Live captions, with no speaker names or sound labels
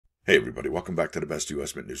Hey everybody, welcome back to the best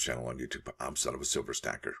U.S. Mint news channel on YouTube. I'm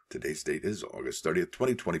sonofasilverstacker. Today's date is August 30th,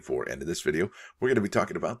 2024, and in this video, we're going to be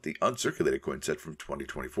talking about the uncirculated coin set from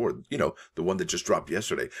 2024. You know, the one that just dropped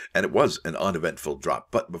yesterday, and it was an uneventful drop.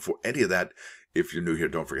 But before any of that, if you're new here,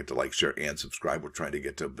 don't forget to like, share, and subscribe. We're trying to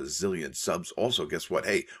get to a bazillion subs. Also, guess what?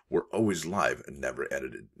 Hey, we're always live and never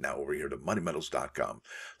edited. Now over here to moneymetals.com.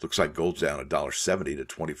 Looks like gold's down $1.70 to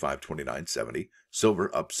 $25.29.70.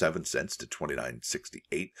 Silver up 7 cents to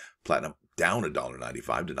 $29.68. Platinum down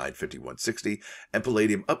 $1.95 to $951.60. And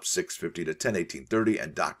palladium up $6.50 to $10.18.30.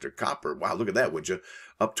 And Dr. Copper, wow, look at that, would you?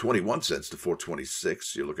 Up 21 cents to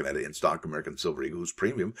 $4.26. You're looking at it in stock American Silver Eagle, whose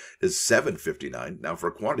premium is $7.59. Now for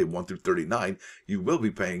a quantity of 1 through 39, you will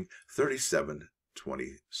be paying $37.27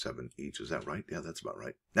 each. Is that right? Yeah, that's about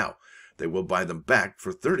right. Now, they will buy them back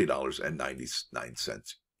for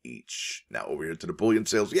 $30.99 each. Now over here to the bullion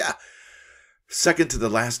sales. Yeah. Second to the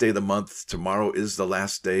last day of the month. Tomorrow is the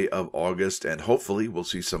last day of August, and hopefully we'll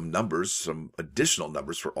see some numbers, some additional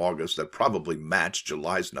numbers for August that probably match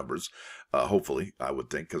July's numbers. Hopefully, I would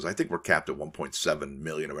think, because I think we're capped at 1.7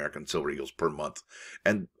 million American Silver Eagles per month.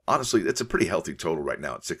 And honestly, it's a pretty healthy total right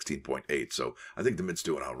now at 16.8. So I think the Mint's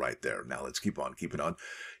doing all right there. Now let's keep on keeping on.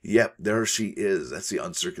 Yep, there she is. That's the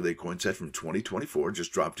uncirculated coin set from 2024.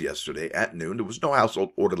 Just dropped yesterday at noon. There was no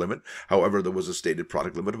household order limit. However, there was a stated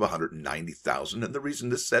product limit of 190,000. And the reason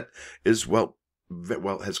this set is, well,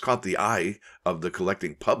 has caught the eye of the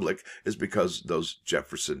collecting public is because those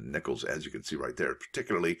Jefferson nickels, as you can see right there,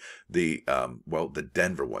 particularly the, the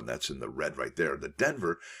Denver one, that's in the red right there. The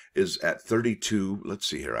Denver is at 32. Let's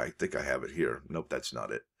see here. I think I have it here. Nope, that's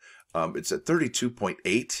not it. It's at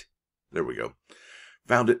 32.8. There we go.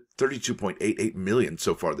 Found it 32.88 million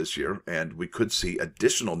so far this year, and we could see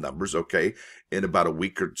additional numbers, okay, in about a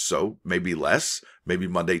week or so, maybe less, maybe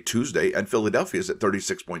Monday, Tuesday, and Philadelphia is at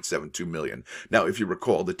 36.72 million. Now, if you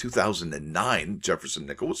recall, the 2009 Jefferson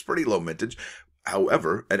nickel was pretty low mintage.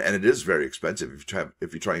 However, and it is very expensive.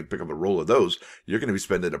 If you try and pick up a roll of those, you're going to be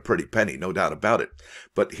spending a pretty penny, no doubt about it.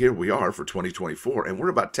 But here we are for 2024, and we're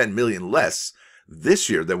about 10 million less this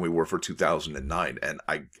year than we were for 2009. And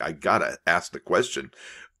I gotta ask the question,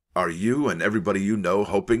 are you and everybody you know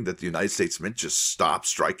hoping that the United States Mint just stops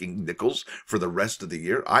striking nickels for the rest of the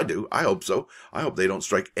year? I do. I hope so. I hope they don't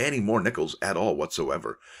strike any more nickels at all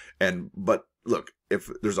whatsoever. But look, if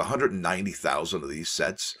there's 190,000 of these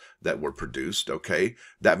sets that were produced, okay,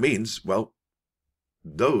 that means, well,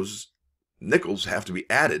 those nickels have to be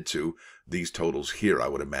added to these totals here, I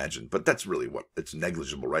would imagine. But that's really what, it's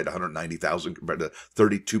negligible, right? 190,000 compared to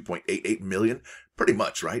 32.88 million. Pretty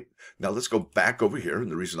much, right? Now let's go back over here. And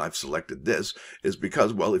the reason I've selected this is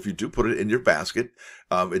because, well, if you do put it in your basket,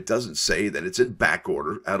 it doesn't say that it's in back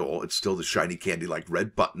order at all. It's still the shiny candy-like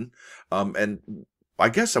red button. And I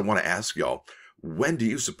guess I want to ask y'all, when do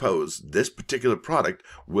you suppose this particular product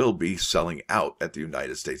will be selling out at the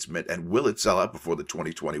United States Mint? And will it sell out before the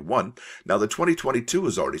 2021? Now, the 2022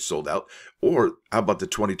 is already sold out. Or how about the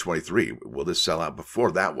 2023? Will this sell out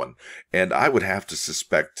before that one? And I would have to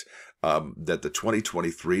suspect that the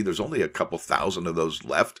 2023, there's only a couple thousand of those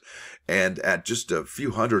left. And at just a few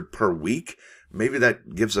hundred per week, maybe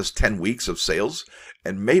that gives us 10 weeks of sales.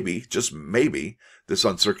 And maybe, just maybe, this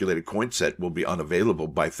uncirculated coin set will be unavailable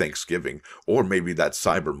by Thanksgiving, or maybe that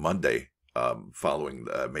Cyber Monday following,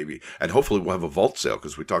 maybe. And hopefully we'll have a vault sale,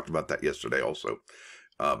 because we talked about that yesterday also.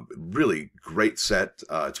 Really great set.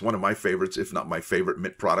 It's one of my favorites, if not my favorite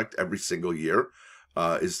Mint product every single year.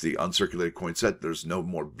 Is the uncirculated coin set. There's no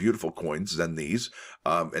more beautiful coins than these.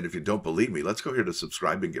 And if you don't believe me, let's go here to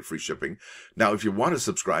subscribe and get free shipping. Now, if you want to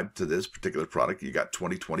subscribe to this particular product, you got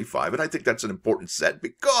 2025. And I think that's an important set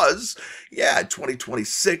because, yeah,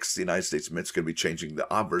 2026, the United States Mint's going to be changing the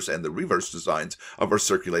obverse and the reverse designs of our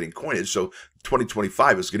circulating coinage. So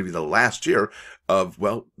 2025 is going to be the last year of,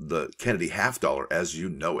 well, the Kennedy half dollar as you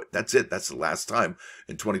know it. That's it. That's the last time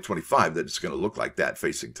in 2025 that it's going to look like that,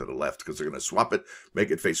 facing to the left, because they're going to swap it,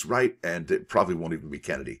 make it face right, and it probably won't even be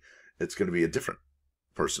Kennedy. It's going to be a different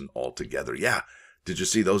person altogether. Yeah. Did you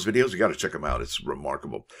see those videos? You got to check them out. It's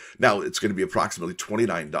remarkable. Now, it's going to be approximately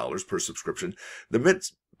 $29 per subscription. The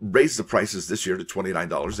Mint raised the prices this year to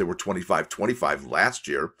 $29. They were $25.25 last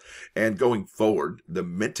year. And going forward, the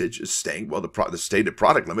mintage is staying, well, the stated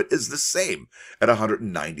product limit is the same at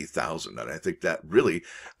 190,000. And I think that really,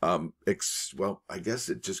 well, I guess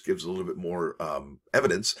it just gives a little bit more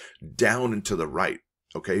evidence down and to the right.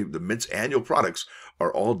 Okay, the Mint's annual products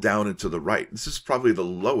are all down and to the right. This is probably the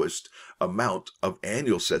lowest amount of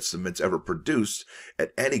annual sets the Mint's ever produced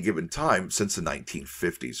at any given time since the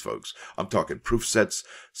 1950s, folks. I'm talking proof sets,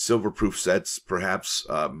 silver proof sets, perhaps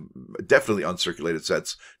definitely uncirculated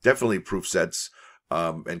sets, definitely proof sets,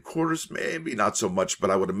 And quarters, maybe not so much, but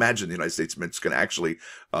I would imagine the United States Mint's going to actually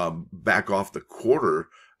back off the quarter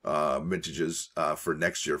mintages for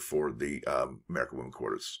next year for the American Women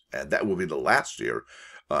quarters. And that will be the last year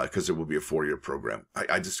because it will be a 4-year program.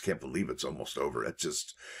 I just can't believe it's almost over.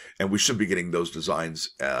 And we should be getting those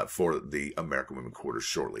designs for the American Women quarters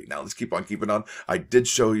shortly. Now, let's keep on keeping on. I did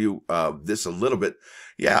show you this a little bit.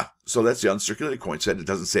 Yeah, so that's the uncirculated coin set. It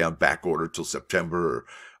doesn't say on back order till September or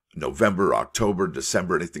November, October,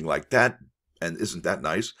 December, anything like that. And isn't that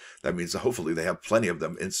nice? That means that hopefully they have plenty of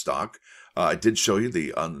them in stock. I did show you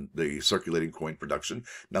the circulating coin production.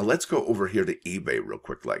 Now let's go over here to eBay real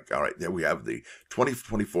quick. All right, there we have the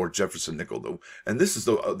 2024 Jefferson nickel, though, and this is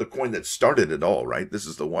the coin that started it all, right? This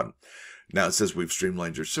is the one. Now it says we've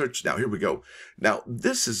streamlined your search. Now here we go. Now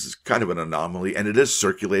this is kind of an anomaly, and it is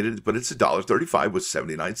circulated, but it's $1.35 with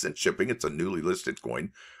 79-cent shipping. It's a newly listed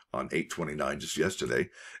coin on 8/29 just yesterday,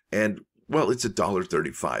 and well, it's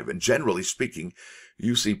 $1.35. And generally speaking,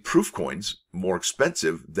 you see proof coins more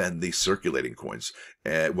expensive than the circulating coins.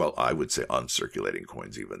 Well, I would say uncirculating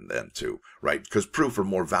coins even then too, right? Because proof are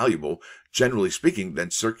more valuable, generally speaking, than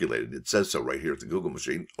circulated. It says so right here at the Google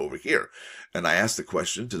machine over here. And I asked the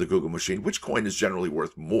question to the Google machine, which coin is generally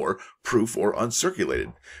worth more, proof or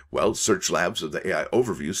uncirculated? Well, Search Labs of the AI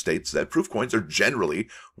Overview states that proof coins are generally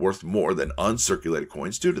worth more than uncirculated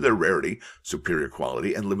coins due to their rarity, superior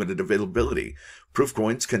quality, and limited availability. Proof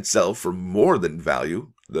coins can sell for more than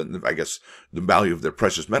value, I guess, the value of their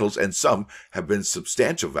precious metals, and some have seen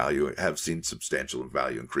substantial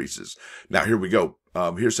value increases. Now, here we go.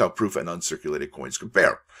 Here's how proof and uncirculated coins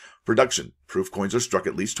compare. Production. Proof coins are struck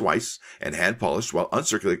at least twice and hand-polished, while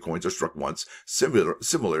uncirculated coins are struck once,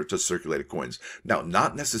 similar to circulated coins. Now,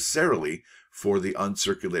 not necessarily for the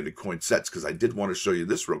uncirculated coin sets, because I did want to show you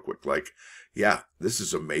this real quick. Yeah, this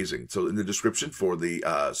is amazing. So in the description for the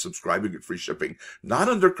subscribing and free shipping, not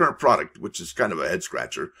under current product, which is kind of a head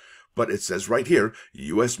scratcher, but it says right here,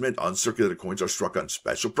 U.S. Mint uncirculated coins are struck on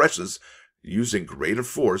special presses using greater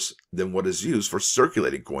force than what is used for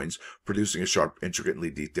circulating coins, producing a sharp, intricately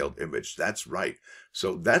detailed image. That's right.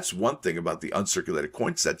 So that's one thing about the uncirculated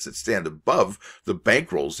coin sets that stand above the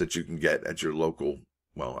bankrolls that you can get at your local,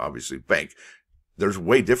 well, obviously bank. They're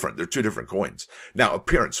way different. They're two different coins. Now,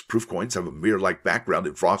 appearance. Proof coins have a mirror-like background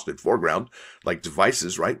and frosted foreground, like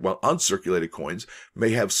devices, right? While uncirculated coins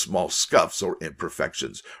may have small scuffs or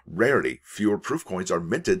imperfections. Rarity. Fewer proof coins are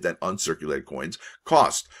minted than uncirculated coins.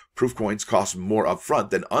 Cost. Proof coins cost more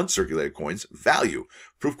upfront than uncirculated coins. Value.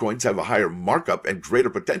 Proof coins have a higher markup and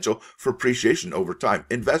greater potential for appreciation over time.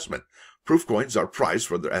 Investment. Proof coins are prized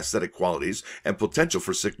for their aesthetic qualities and potential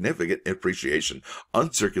for significant appreciation.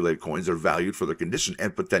 Uncirculated coins are valued for their condition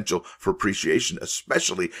and potential for appreciation,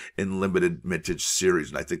 especially in limited mintage series.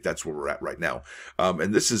 And I think that's where we're at right now.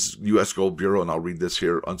 And this is U.S. Gold Bureau, and I'll read this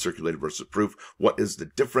here, uncirculated versus proof. What is the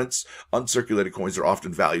difference? Uncirculated coins are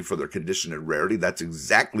often valued for their condition and rarity. That's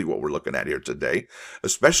exactly what we're looking at here today,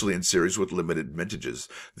 especially in series with limited mintages.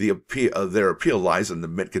 Their appeal lies in the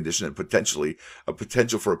mint condition and potentially a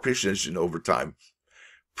potential for appreciation over time.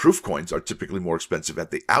 Proof coins are typically more expensive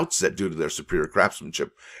at the outset due to their superior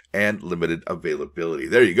craftsmanship and limited availability.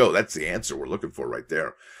 There you go. That's the answer we're looking for right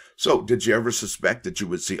there. So, did you ever suspect that you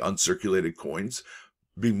would see uncirculated coins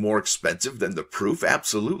be more expensive than the proof?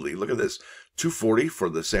 Absolutely. Look at this. $240 for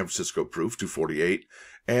the San Francisco proof, $248,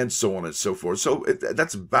 and so on and so forth. So,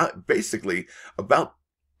 that's basically about,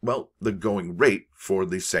 well, the going rate for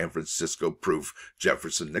the San Francisco proof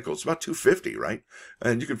Jefferson nickel. It's about $250, right?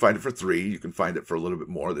 And you can find it for $3. You can find it for a little bit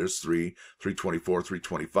more. There's $3, $324,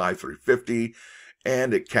 $325, $350,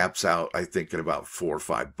 and it caps out, I think, at about $4 or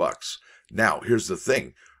 $5. Now, here's the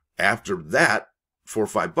thing. After that, $4 or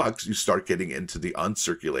 $5, you start getting into the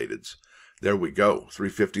uncirculateds. There we go.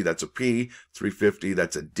 $350, that's a P. $350,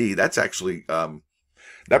 that's a D. That's actually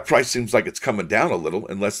that price seems like it's coming down a little,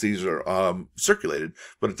 unless these are circulated.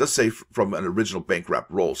 But it does say from an original bank wrap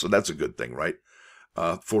roll, so that's a good thing, right?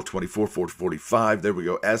 $424, $445. There we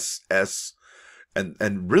go. S.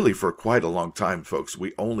 And really, for quite a long time, folks,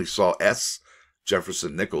 we only saw S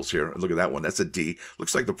Jefferson nickels here. Look at that one. That's a D.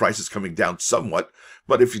 Looks like the price is coming down somewhat.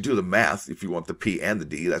 But if you do the math, if you want the P and the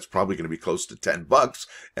D, that's probably going to be close to $10.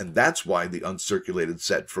 And that's why the uncirculated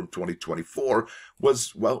set from 2024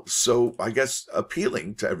 was, well, so, I guess,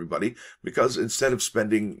 appealing to everybody. Because instead of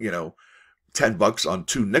spending, $10 on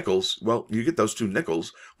 2 nickels, well, you get those 2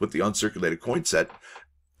 nickels with the uncirculated coin set.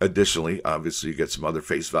 Additionally, obviously, you get some other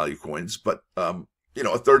face value coins. But, a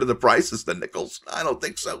third of the price is the nickels. I don't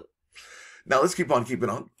think so. Now, let's keep on keeping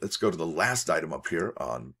on. Let's go to the last item up here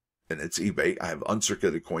on and it's eBay. I have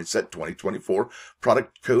Uncirculated Coin Set 2024,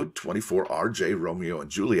 product code 24RJ, Romeo and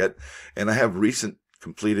Juliet. And I have recent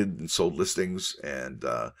completed and sold listings. And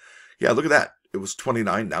yeah, look at that. It was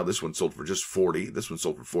 29. Now this one sold for just 40. This one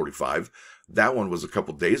sold for 45. That one was a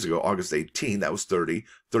couple days ago, August 18. That was 30,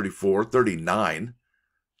 34, 39.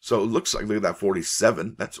 So it looks like, look at that,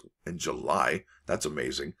 47. That's in July. That's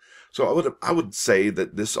amazing. So I would say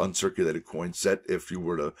that this uncirculated coin set, if you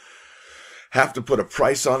were to have to put a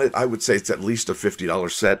price on it, I would say it's at least a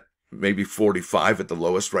 $50 set, maybe 45 at the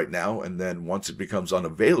lowest right now. And then once it becomes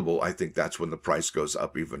unavailable, I think that's when the price goes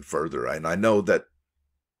up even further. And I know that,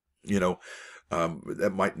 you know,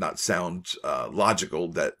 that might not sound logical,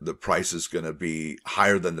 that the price is going to be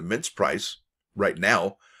higher than the mint's price right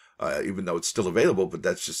now, even though it's still available. But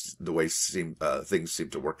that's just the way things seem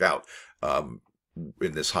to work out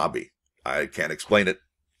in this hobby. I can't explain it,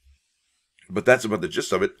 but that's about the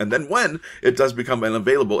gist of it. And then when it does become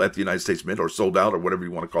unavailable at the United States Mint, or sold out, or whatever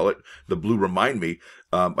you want to call it, the blue remind me,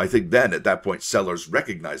 I think then at that point sellers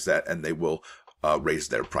recognize that and they will raise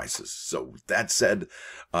their prices. So that said,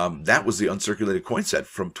 that was the uncirculated coin set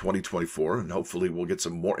from 2024, and hopefully we'll get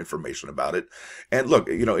some more information about it. And look,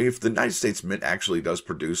 you know, if the United States Mint actually does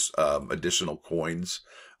produce additional coins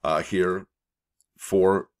here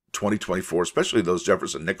for 2024, especially those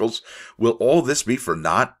Jefferson nickels, will all this be for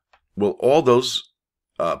naught? Will all those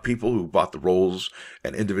people who bought the rolls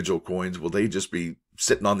and individual coins, will they just be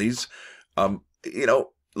sitting on these? You know,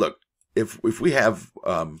 look, if we have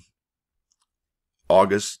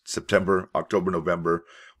August, September, October, November,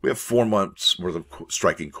 we have 4 months worth of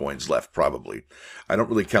striking coins left, probably. I don't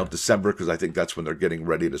really count December because I think that's when they're getting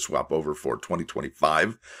ready to swap over for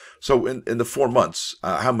 2025. So in the 4 months,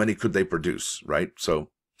 how many could they produce, right? So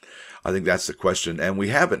I think that's the question. And we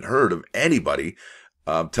haven't heard of anybody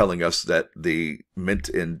telling us that the mint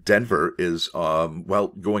in Denver is,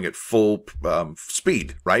 well, going at full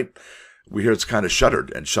speed, right? We hear it's kind of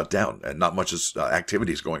shuttered and shut down, and not much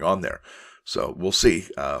activities going on there. So we'll see.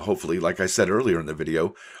 Hopefully, like I said earlier in the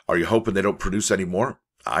video, are you hoping they don't produce any more?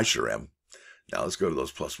 I sure am. Now let's go to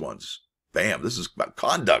those plus ones. Bam, this is about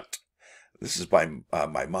conduct. This is by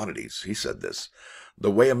Maimonides. He said this: the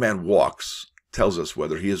way a man walks tells us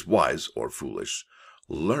whether he is wise or foolish.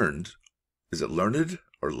 Learned, is it learned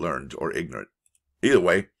or ignorant? Either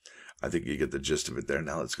way, I think you get the gist of it there.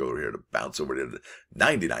 Now let's go over here to bounce over to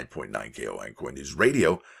 99.9 KON Coin News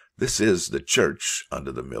Radio. This is the church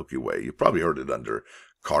under the Milky Way. You probably heard it under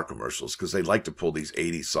car commercials because they like to pull these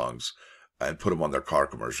 80s songs and put them on their car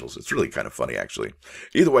commercials. It's really kind of funny, actually.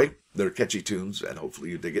 Either way, they're catchy tunes, and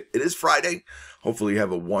hopefully you dig it. It is Friday. Hopefully you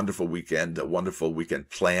have a wonderful weekend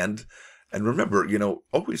planned. And remember, you know,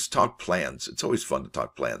 always talk plans. It's always fun to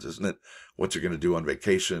talk plans, isn't it? What you're going to do on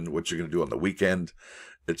vacation, what you're going to do on the weekend.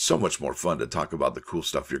 It's so much more fun to talk about the cool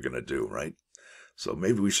stuff you're going to do, right? So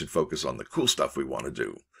maybe we should focus on the cool stuff we want to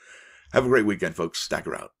do. Have a great weekend, folks.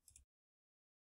 Stacker out.